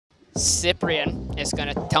Cyprian is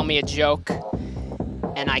going to tell me a joke,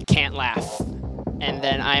 and I can't laugh. And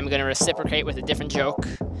then I'm going to reciprocate with a different joke,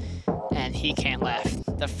 and he can't laugh.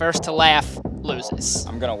 The first to laugh loses.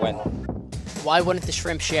 I'm gonna win. Why wouldn't the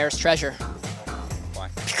shrimp share his treasure? Why?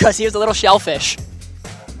 Because he was a little shellfish.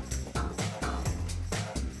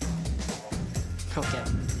 Okay.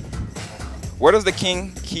 Where does the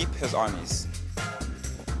king keep his armies?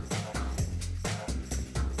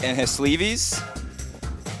 In his sleeveys?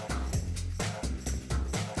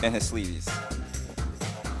 In his sleeveys.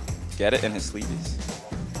 Get it? In his sleeveys.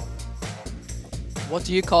 What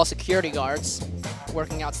do you call security guards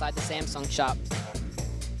working outside the Samsung shop?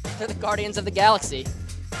 They're the Guardians of the Galaxy.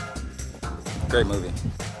 Great movie.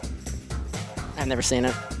 I've never seen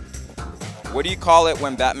it. What do you call it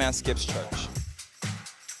when Batman skips church?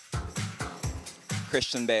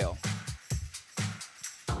 Christian Bale.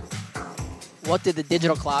 What did the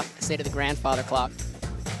digital clock say to the grandfather clock?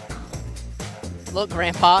 Look,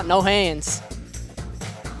 Grandpa, no hands.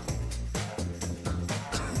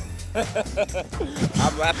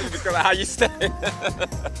 I'm laughing because of how you say it.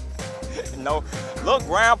 No, look,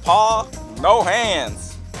 Grandpa, no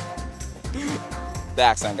hands. The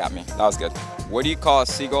accent got me. That was good. What do you call a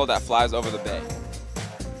seagull that flies over the bay?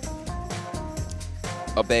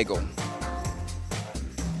 A bagel.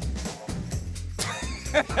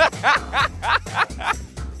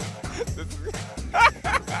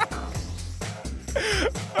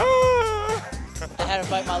 I had to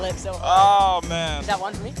bite my lip so hard. Oh, man. Is that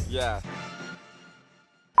one for me? Yeah.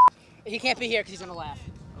 He can't be here because he's going to laugh.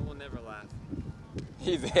 I will never laugh.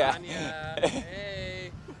 He's, yeah. Anya,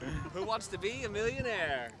 hey, who wants to be a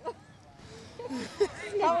millionaire?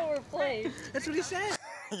 That's not what we're playing. That's what he said.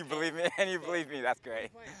 You believe me, and you believe me. That's great.